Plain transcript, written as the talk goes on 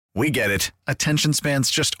We get it. Attention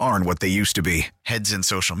spans just aren't what they used to be. Heads in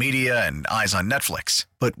social media and eyes on Netflix.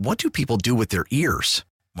 But what do people do with their ears?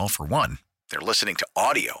 Well, for one, they're listening to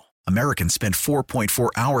audio. Americans spend 4.4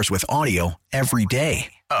 hours with audio every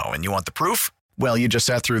day. Oh, and you want the proof? Well, you just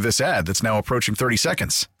sat through this ad that's now approaching 30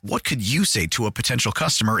 seconds. What could you say to a potential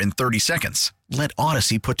customer in 30 seconds? Let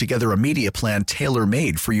Odyssey put together a media plan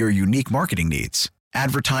tailor-made for your unique marketing needs.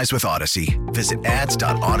 Advertise with Odyssey. Visit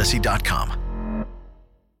ads.odyssey.com.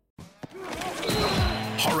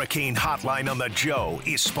 Hurricane Hotline on the Joe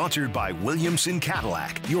is sponsored by Williamson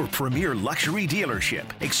Cadillac, your premier luxury dealership.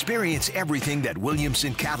 Experience everything that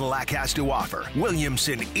Williamson Cadillac has to offer.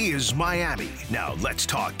 Williamson is Miami. Now let's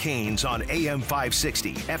talk Canes on AM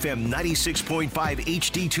 560, FM 96.5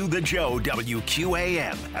 HD2 The Joe,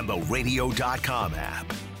 WQAM, and the radio.com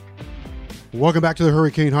app. Welcome back to the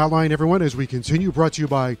Hurricane Hotline, everyone, as we continue, brought to you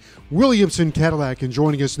by Williamson Cadillac. And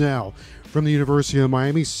joining us now from the University of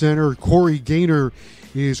Miami, center Corey Gaynor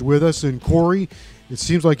is with us. And Corey, it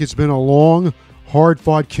seems like it's been a long,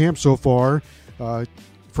 hard-fought camp so far.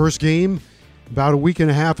 First game, about a week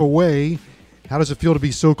and a half away. How does it feel to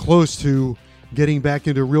be so close to getting back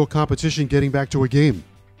into real competition, getting back to a game?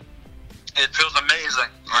 It feels amazing,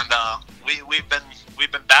 and we've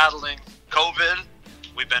been battling COVID.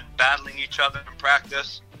 We've been battling each other in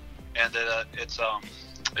practice, and it's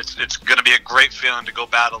going to be a great feeling to go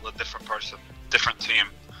battle a different person, different team.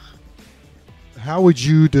 How would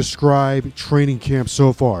you describe training camp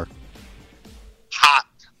so far? Hot,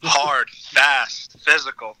 hard, fast,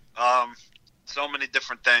 physical. So many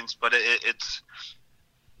different things, but it's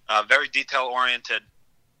very detail-oriented.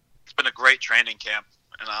 It's been a great training camp,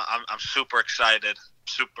 and I'm super excited,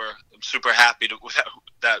 super happy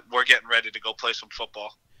that we're getting ready to go play some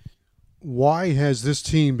football. Why has this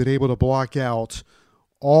team been able to block out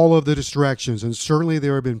all of the distractions? And certainly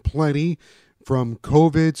there have been plenty, from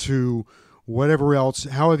COVID to whatever else.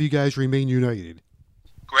 How have you guys remained united?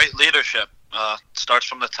 Great leadership. Starts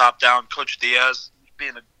from the top down. Coach Diaz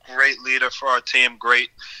being a great leader for our team, great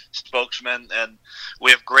spokesman, and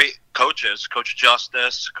we have great coaches. Coach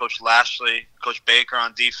Justice, Coach Lashley, Coach Baker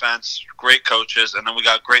on defense, great coaches, and then we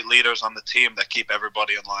got great leaders on the team that keep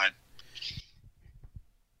everybody in line.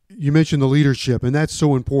 You mentioned the leadership, and that's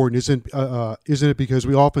so important, isn't it? Because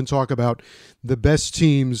we often talk about the best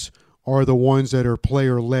teams are the ones that are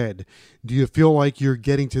player-led. Do you feel like you're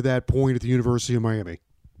getting to that point at the University of Miami?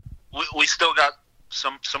 We still got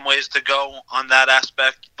some ways to go on that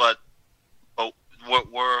aspect, but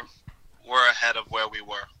we're ahead of where we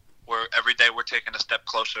were. Every day we're taking a step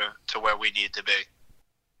closer to where we need to be.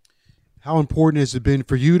 How important has it been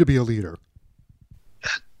for you to be a leader?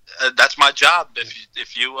 That's my job.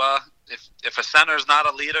 If a center is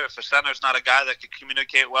not a leader, if a center is not a guy that can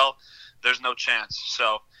communicate well, there's no chance.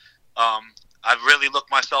 So I've really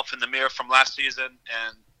looked myself in the mirror from last season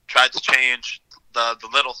and tried to change the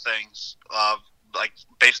little things, like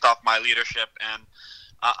based off my leadership, and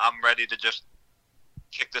I'm ready to just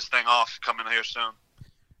kick this thing off coming here soon.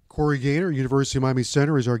 Corey Gaynor, University of Miami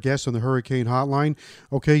center, is our guest on the Hurricane Hotline.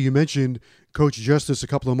 Okay, you mentioned Coach Justice a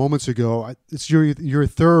couple of moments ago. It's your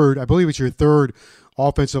third, I believe it's your third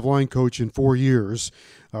offensive line coach in 4 years.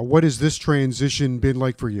 What has this transition been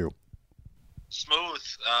like for you? Smooth.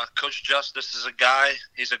 Coach Justice is a guy.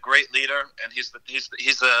 He's a great leader, and he's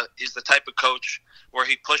the type of coach where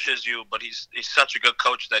he pushes you, but he's such a good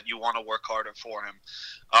coach that you want to work harder for him.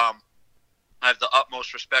 I have the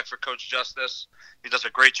utmost respect for Coach Justice. He does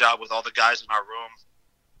a great job with all the guys in our room,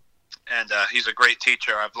 and he's a great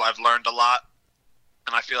teacher. I've learned a lot,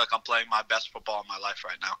 and I feel like I'm playing my best football in my life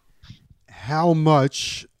right now. How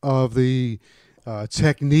much of the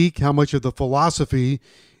technique, how much of the philosophy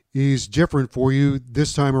is different for you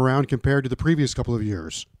this time around compared to the previous couple of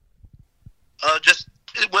years? Just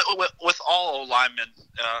with all linemen,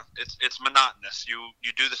 it's monotonous.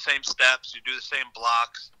 You do the same steps, you do the same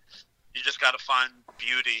blocks. You just got to find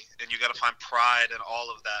beauty, and you got to find pride in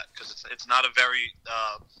all of that, because it's not a very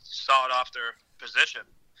sought after position.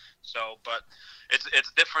 So, but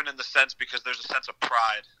it's different in the sense because there's a sense of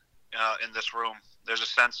pride in this room. There's a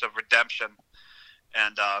sense of redemption.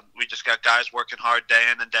 And we just got guys working hard day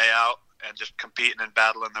in and day out and just competing and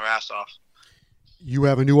battling their ass off. You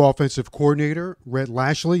have a new offensive coordinator, Rhett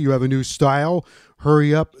Lashley. You have a new style,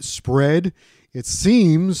 hurry up, spread. It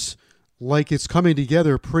seems like it's coming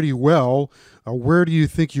together pretty well. Where do you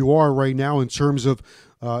think you are right now in terms of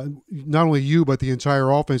not only you but the entire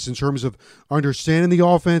offense, in terms of understanding the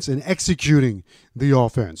offense and executing the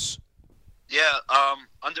offense? Yeah,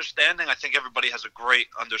 understanding. I think everybody has a great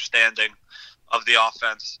understanding of the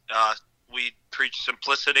offense. We preach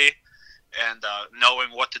simplicity and knowing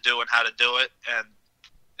what to do and how to do it,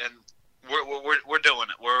 and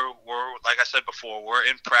said before, we're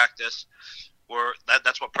in practice.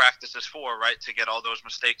 That's what practice is for, right? To get all those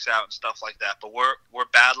mistakes out and stuff like that. But we're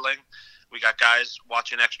battling. We got guys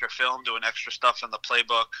watching extra film, doing extra stuff in the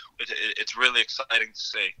playbook. It's really exciting to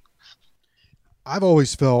see. I've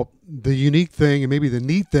always felt the unique thing and maybe the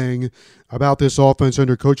neat thing about this offense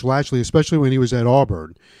under Coach Lashley, especially when he was at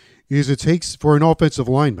Auburn, is it takes, for an offensive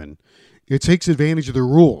lineman, it takes advantage of the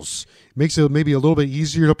rules. It makes it maybe a little bit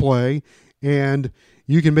easier to play, and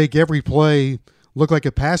you can make every play look like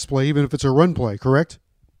a pass play, even if it's a run play, correct?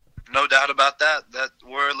 No doubt about that. That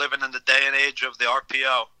we're living in the day and age of the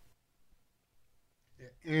RPO.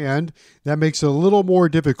 And that makes it a little more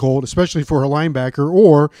difficult, especially for a linebacker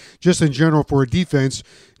or just in general for a defense,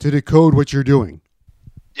 to decode what you're doing.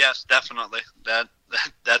 Yes, definitely.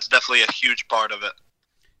 That's definitely a huge part of it.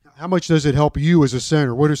 How much does it help you as a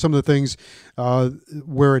center? What are some of the things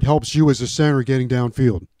where it helps you as a center getting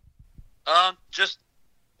downfield? Just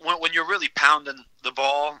when you're really pounding the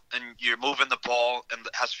ball and you're moving the ball, and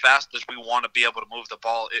as fast as we want to be able to move the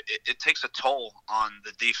ball, it takes a toll on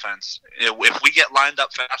the defense. If we get lined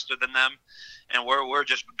up faster than them and we're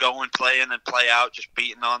just going, playing and play out, just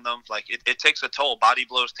beating on them, like it takes a toll. Body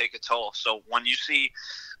blows take a toll. So when you see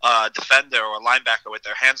a defender or a linebacker with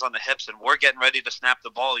their hands on the hips and we're getting ready to snap the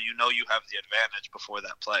ball, you know you have the advantage before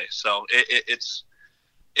that play. So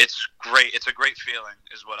it's great. It's a great feeling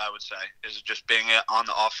is what I would say, is just being on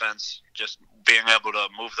the offense, just being able to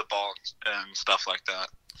move the ball and stuff like that.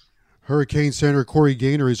 Hurricane center Corey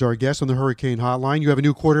Gaynor is our guest on the Hurricane Hotline. You have a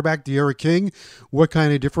new quarterback, D'Eriq King. What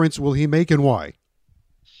kind of difference will he make and why?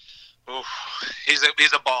 Oof, he's a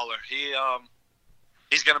baller.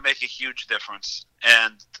 He's going to make a huge difference.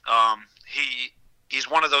 And he's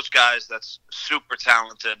one of those guys that's super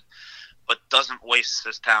talented, but doesn't waste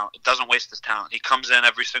his talent. He comes in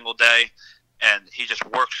every single day, and he just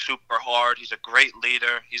works super hard. He's a great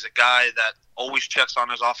leader. He's a guy that always checks on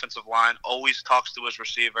his offensive line, always talks to his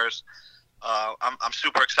receivers. I'm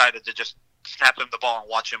super excited to just snap him the ball and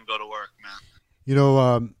watch him go to work, man. You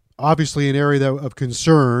know, obviously an area of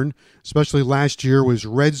concern, especially last year, was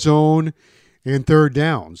red zone and third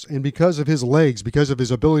downs. And because of his legs, because of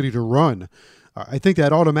his ability to run, I think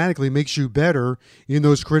that automatically makes you better in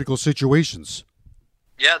those critical situations.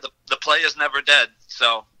 Yeah, the play is never dead.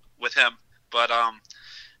 So with him, but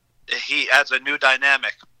he adds a new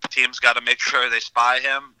dynamic. Teams got to make sure they spy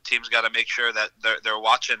him. Teams got to make sure that they're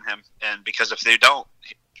watching him, and because if they don't,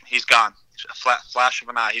 he's gone. Flash of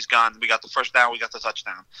an eye, he's gone. We got the first down, we got the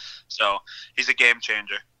touchdown. So he's a game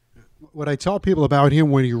changer. What I tell people about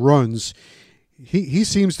him when he runs, he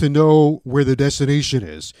seems to know where the destination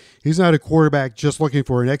is. He's not a quarterback just looking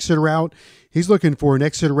for an exit route. He's looking for an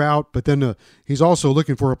exit route, but then he's also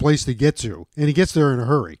looking for a place to get to, and he gets there in a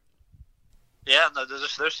hurry. Yeah, no,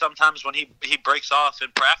 there's sometimes when he breaks off in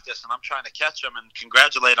practice, and I'm trying to catch him and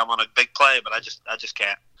congratulate him on a big play, but I just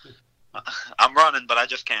can't. I'm running, but I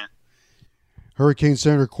just can't. Hurricane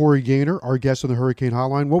center Corey Gaynor, our guest on the Hurricane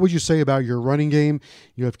Hotline. What would you say about your running game?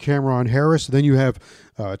 You have Cameron Harris. Then you have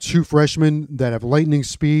two freshmen that have lightning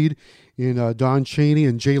speed in Don Chaney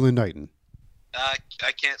and Jalen Knighton. I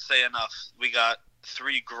can't say enough. We got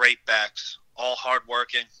three great backs, all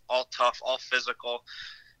hardworking, all tough, all physical,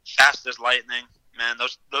 fast as lightning. Man,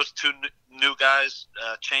 those two new guys,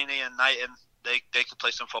 Chaney and Knighton, they could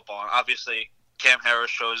play some football. And obviously, Cam Harris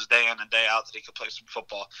shows day in and day out that he could play some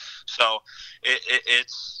football. So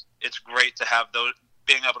it's great to have those,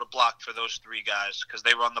 being able to block for those three guys, because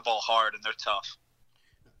they run the ball hard and they're tough.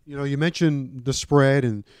 You know, you mentioned the spread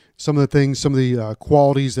and some of the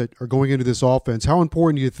qualities that are going into this offense. How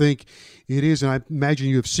important do you think it is, and I imagine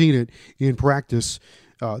you have seen it in practice,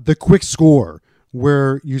 the quick score,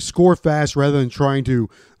 where you score fast rather than trying to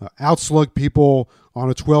outslug people on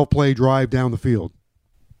a 12-play drive down the field?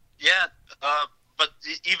 Yeah, but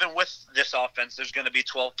even with this offense, there's going to be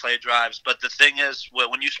 12-play drives. But the thing is,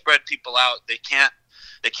 when you spread people out, they can't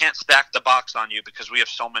stack the box on you because we have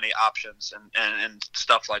so many options and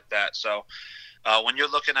stuff like that. So when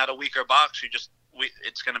you're looking at a weaker box,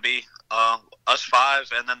 it's going to be us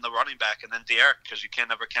five and then the running back and then D'Eriq, because you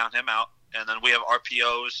can't ever count him out. And then we have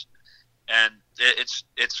RPOs, and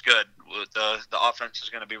it's good. The offense is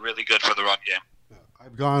going to be really good for the run game.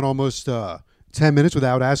 I've gone almost 10 minutes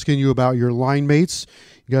without asking you about your line mates.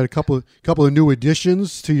 You got a couple of new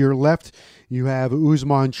additions to your left. You have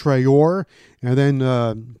Ousmane Traore, and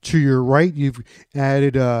then to your right, you've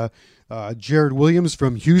added Jared Williams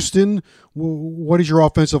from Houston. What is your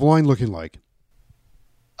offensive line looking like?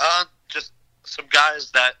 Just some guys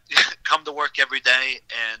that come to work every day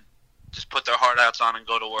and just put their heart outs on and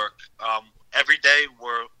go to work. Every day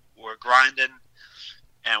we're grinding.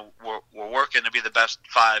 and we're working to be the best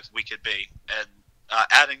 5 we could be. And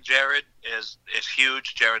adding Jared is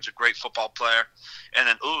huge. Jared's a great football player. And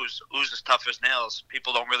then Ooze is tough as nails.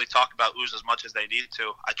 People don't really talk about Ooze as much as they need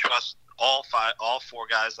to. I trust all 4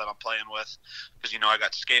 guys that I'm playing with because, I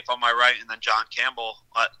got Scaife on my right and then John Campbell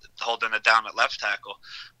holding it down at left tackle.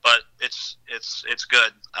 But it's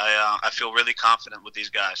good. I feel really confident with these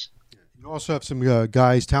guys. You also have some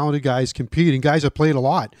guys, talented guys competing, guys that played a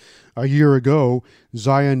lot a year ago.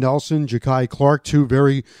 Zion Nelson, Ja'Kai Clark, 2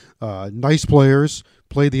 very nice players,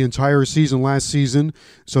 played the entire season last season.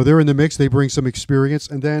 So they're in the mix. They bring some experience.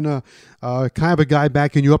 And then kind of a guy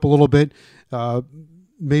backing you up a little bit.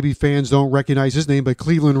 Maybe fans don't recognize his name, but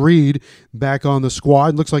Cleveland Reed back on the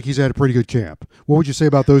squad. Looks like he's had a pretty good camp. What would you say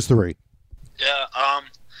about those 3? Yeah,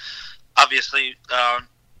 obviously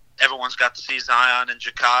everyone's got to see Zion and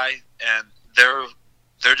Ja'Kai, and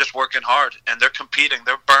they're just working hard, and they're competing.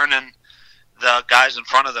 They're burning the guys in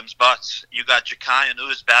front of them's butts. You got Ja'Kai and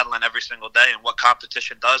Ooze battling every single day, and what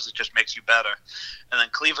competition does, it just makes you better. And then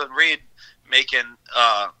Cleveland Reed making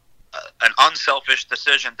an unselfish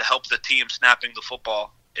decision to help the team snapping the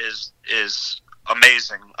football is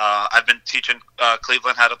amazing. I've been teaching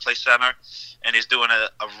Cleveland how to play center, and he's doing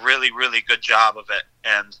a really, really good job of it.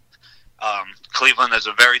 And Cleveland is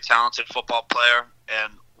a very talented football player,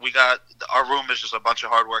 and our room is just a bunch of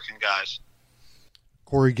hardworking guys.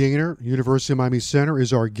 Corey Gaynor, University of Miami Center,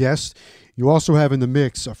 is our guest. You also have in the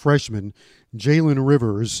mix a freshman, Jalen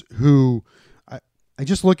Rivers, who I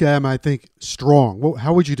just look at him, I think, strong.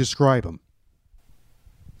 How would you describe him?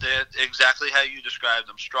 Exactly how you described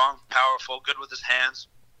him. Strong, powerful, good with his hands.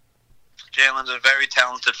 Jalen's a very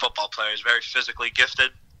talented football player. He's very physically gifted.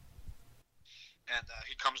 And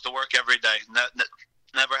he comes to work every day.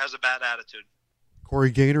 Never has a bad attitude. Corey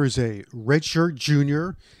Gaynor is a redshirt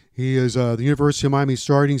junior. He is the University of Miami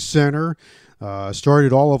starting center.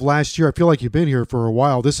 Started all of last year. I feel like you've been here for a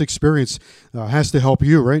while. This experience has to help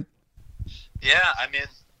you, right? Yeah, I mean,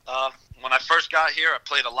 when I first got here, I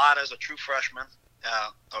played a lot as a true freshman.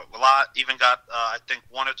 A lot, even got, I think,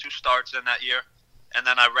 1 or 2 starts in that year. And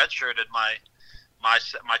then I redshirted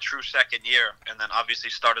my true second year, and then obviously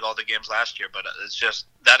started all the games last year. But it's just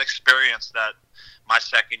that experience that my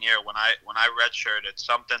second year when I redshirted,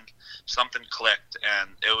 something clicked,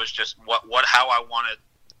 and it was just how I wanted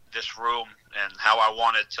this room and how I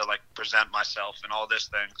wanted to present myself and all these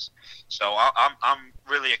things. So I'm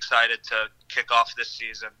really excited to kick off this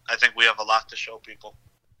season. I think we have a lot to show people.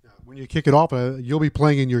 When you kick it off, you'll be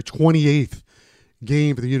playing in your 28th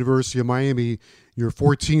game for the University of Miami, your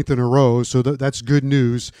 14th in a row, so that's good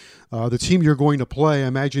news. The team you're going to play, I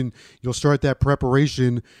imagine you'll start that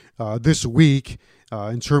preparation this week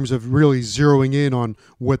in terms of really zeroing in on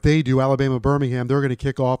what they do. Alabama-Birmingham, they're going to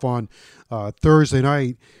kick off on Thursday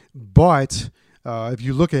night. But if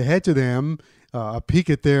you look ahead to them, a peek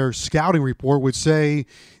at their scouting report would say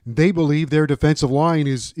they believe their defensive line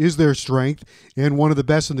is their strength and one of the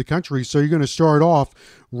best in the country. So you're going to start off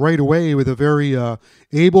right away with a very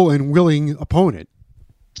able and willing opponent.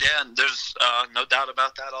 Yeah, and there's no doubt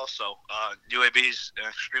about that also. UAB's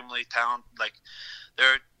extremely talented.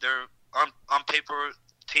 They're on paper,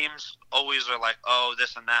 teams always are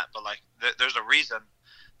this and that, but there's a reason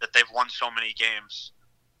that they've won so many games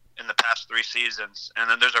in the past 3 seasons, and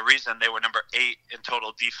then there's a reason they were number 8 in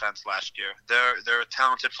total defense last year. They're a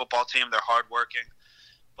talented football team. They're hardworking,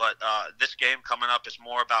 but this game coming up is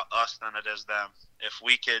more about us than it is them. If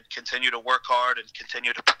we could continue to work hard and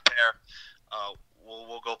continue to prepare,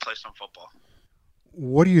 we'll go play some football.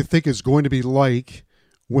 What do you think it's going to be like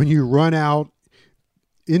when you run out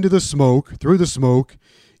into the smoke, through the smoke?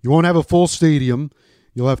 You won't have a full stadium.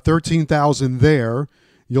 You'll have 13,000 there.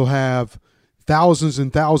 You'll have thousands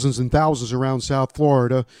and thousands and thousands around South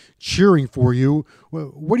Florida cheering for you.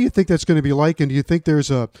 What do you think that's going to be like? And do you think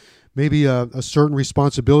there's maybe a certain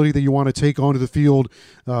responsibility that you want to take onto the field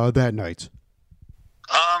that night?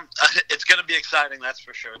 It's going to be exciting, that's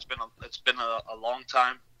for sure. It's been a long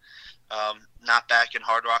time not back in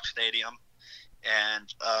Hard Rock Stadium,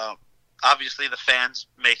 and obviously the fans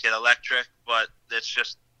make it electric, but it's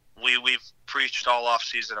just we've preached all off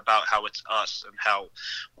season about how it's us and how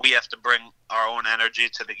we have to bring our own energy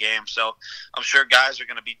to the game. So I'm sure guys are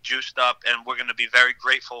going to be juiced up, and we're going to be very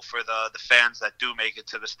grateful for the fans that do make it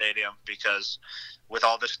to the stadium, because with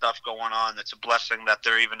all this stuff going on, it's a blessing that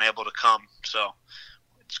they're even able to come. So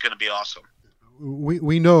it's going to be awesome.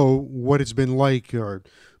 We know what it's been like, or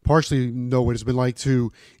partially know what it's been like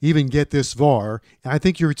to even get this far. And I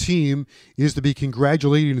think your team is to be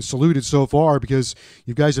congratulated and saluted so far, because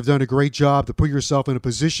you guys have done a great job to put yourself in a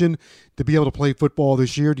position to be able to play football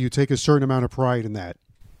this year. Do you take a certain amount of pride in that?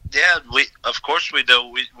 Yeah, of course we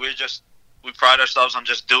do. We pride ourselves on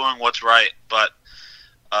just doing what's right, but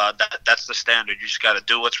that's the standard. You just got to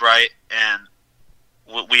do what's right,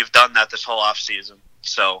 and we've done that this whole off season.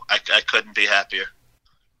 So I couldn't be happier.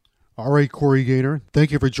 All right, Corey Gaynor,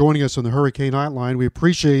 thank you for joining us on the Hurricane Hotline. We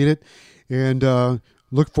appreciate it, and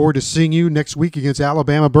look forward to seeing you next week against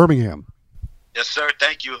Alabama Birmingham. Yes, sir.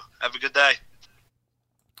 Thank you. Have a good day.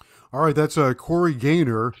 All right, that's Corey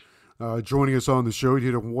Gaynor joining us on the show. He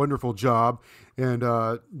did a wonderful job. And,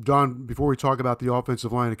 Don, before we talk about the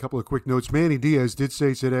offensive line, a couple of quick notes. Manny Diaz did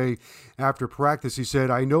say today after practice, he said,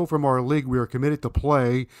 I know from our league we are committed to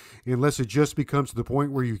play unless it just becomes to the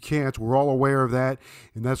point where you can't. We're all aware of that,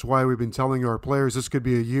 and that's why we've been telling our players this could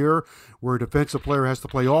be a year where a defensive player has to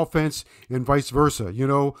play offense and vice versa. You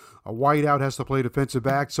know, a wideout has to play defensive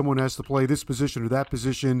back. Someone has to play this position or that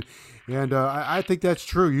position. And I think that's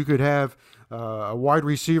true. You could have a wide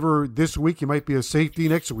receiver this week. You might be a safety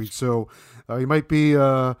next week. So you might be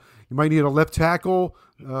you might need a left tackle.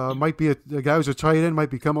 Might be a guy who's a tight end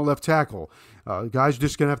might become a left tackle. Guys are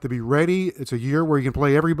just going to have to be ready. It's a year where you can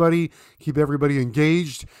play everybody, keep everybody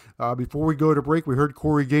engaged. Before we go to break, we heard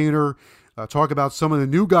Corey Gaynor talk about some of the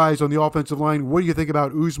new guys on the offensive line. What do you think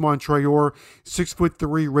about Ousmane Traore,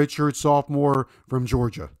 6'3", redshirt sophomore from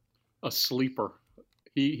Georgia? A sleeper.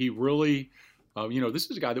 He really, this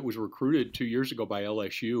is a guy that was recruited 2 years ago by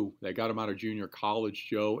LSU. They got him out of junior college,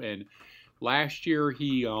 Joe. And last year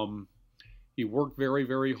he worked very,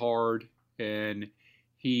 very hard, and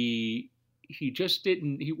he just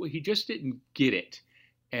didn't get it.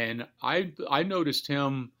 And I noticed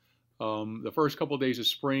him the first couple of days of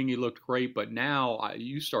spring. He looked great, but now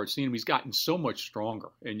you start seeing him. He's gotten so much stronger,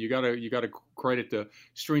 and you gotta credit the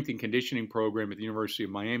strength and conditioning program at the University of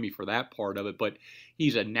Miami for that part of it. But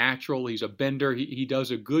he's a natural. He's a bender. He does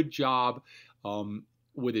a good job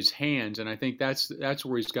with his hands, and I think that's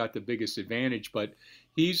where he's got the biggest advantage. But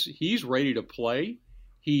he's ready to play.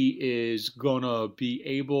 He is gonna be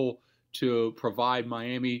able to provide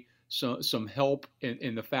Miami some help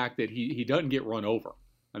in the fact that he doesn't get run over.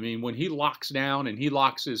 I mean, when he locks down and he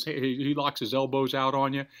locks his elbows out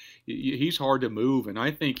on you, he's hard to move. And I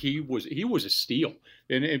think he was a steal.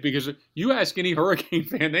 And because you ask any Hurricane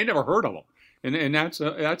fan, they never heard of him, and that's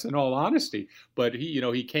in all honesty. But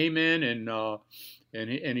he came in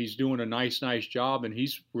and he's doing a nice job, and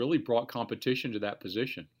he's really brought competition to that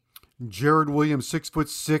position. Jared Williams,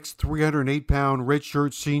 6'6", 308-pound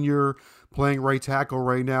redshirt senior, playing right tackle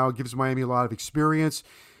right now, gives Miami a lot of experience.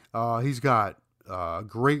 He's got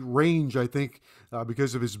great range, I think,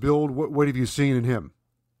 because of his build. What have you seen in him?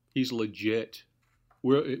 He's legit.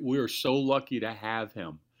 We're so lucky to have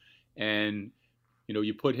him, and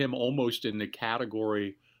you put him almost in the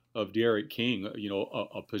category of Derek King.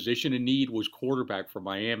 A position in need was quarterback for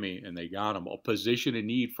Miami, and they got him. A position in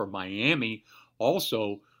need for Miami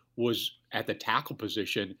also was at the tackle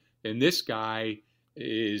position, and this guy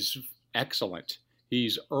is excellent.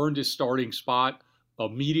 He's earned his starting spot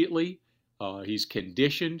immediately. He's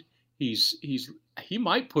conditioned. He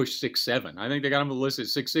might push 6'7". I think they got him listed at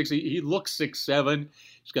 6'6". He looks 6'7".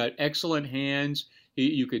 He's got excellent hands.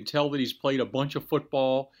 You can tell that he's played a bunch of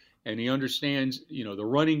football, and he understands the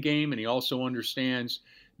running game, and he also understands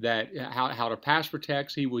that how to pass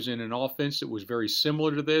protect. He was in an offense that was very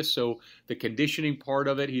similar to this, so the conditioning part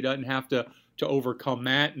of it, he doesn't have to overcome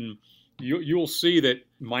that. And you'll see that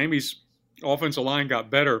Miami's offensive line got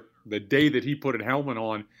better the day that he put a helmet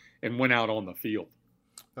on and went out on the field.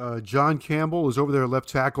 John Campbell is over there left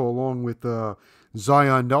tackle along with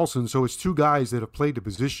Zion Nelson, so it's two guys that have played the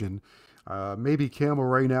position. Maybe Campbell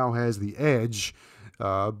right now has the edge,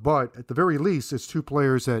 but at the very least, it's two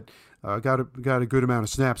players that got a good amount of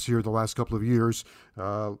snaps here the last couple of years.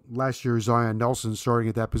 Last year, Zion Nelson starting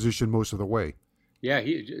at that position most of the way. Yeah,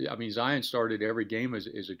 Zion started every game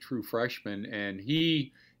as a true freshman, and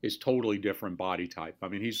he is totally different body type. I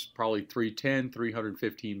mean, he's probably 310,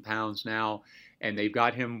 315 pounds now, and they've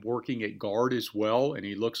got him working at guard as well, and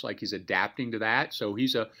he looks like he's adapting to that. So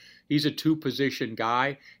he's a two-position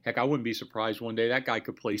guy. Heck, I wouldn't be surprised one day that guy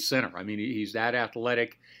could play center. I mean, he's that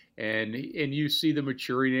athletic, and you see the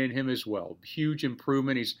maturity in him as well. Huge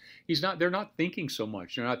improvement. They're not thinking so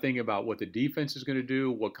much. They're not thinking about what the defense is going to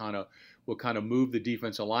do, what kind of move the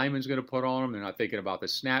defensive lineman is going to put on them. They're not thinking about the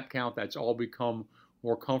snap count. That's all become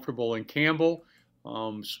more comfortable. And Campbell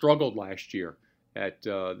struggled last year at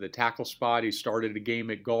the tackle spot. He started a game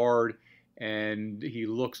at guard, and he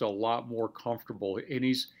looks a lot more comfortable.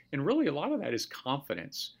 And really a lot of that is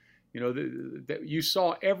confidence. You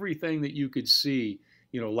saw everything that you could see,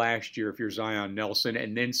 last year if you're Zion Nelson,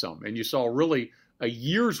 and then some. And you saw really a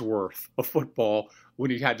year's worth of football when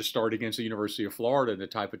he had to start against the University of Florida and the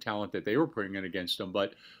type of talent that they were putting in against him.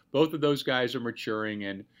 But both of those guys are maturing,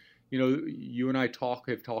 and you and I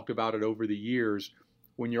have talked about it over the years.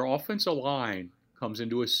 When your offensive line comes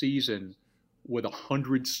into a season with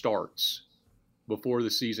 100 starts before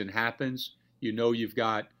the season happens, you've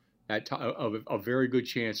got a very good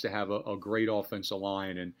chance to have a great offensive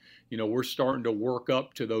line. And, we're starting to work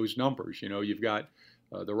up to those numbers. You've got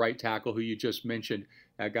the right tackle who you just mentioned.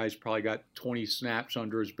 That guy's probably got 20 snaps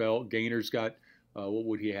under his belt. Gainer's got, what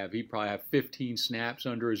would he have? He'd probably have 15 snaps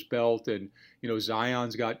under his belt. And,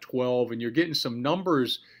 Zion's got 12. And you're getting some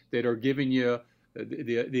numbers that are giving you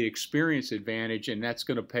the experience advantage, and that's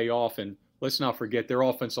going to pay off. And let's not forget their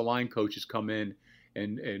offensive line coaches come in,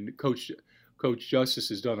 and Coach Justice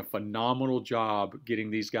has done a phenomenal job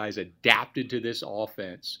getting these guys adapted to this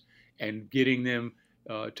offense and getting them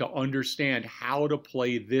to understand how to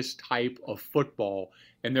play this type of football,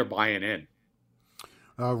 and they're buying in.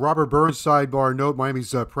 Robert Burns, sidebar note,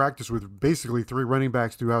 Miami's practiced with basically 3 running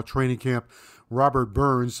backs throughout training camp. Robert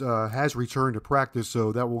Burns has returned to practice,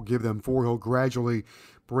 so that will give them 4. He'll gradually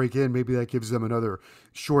break in. Maybe that gives them another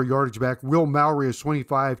short yardage back. Will Mallory has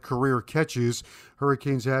 25 career catches.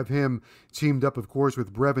 Hurricanes have him teamed up, of course,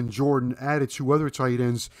 with Brevin Jordan, added 2 other tight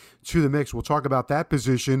ends to the mix. We'll talk about that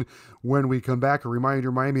position when we come back. A reminder,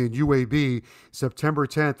 Miami and UAB, September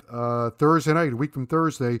 10th, Thursday night, a week from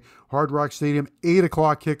Thursday, Hard Rock Stadium, 8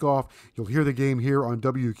 o'clock kickoff. You'll hear the game here on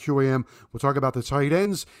WQAM. We'll talk about the tight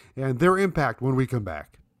ends and their impact when we come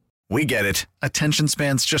back. We get it. Attention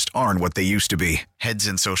spans just aren't what they used to be. Heads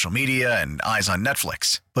in social media and eyes on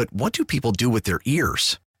Netflix. But what do people do with their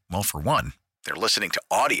ears? Well, for one, they're listening to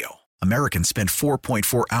audio. Americans spend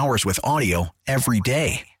 4.4 hours with audio every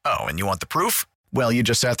day. Oh, and you want the proof? Well, you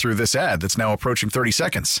just sat through this ad that's now approaching 30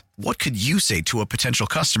 seconds. What could you say to a potential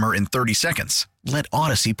customer in 30 seconds? Let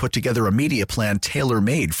Odyssey put together a media plan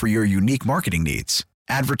tailor-made for your unique marketing needs.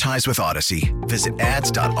 Advertise with Odyssey. Visit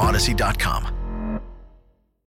ads.odyssey.com.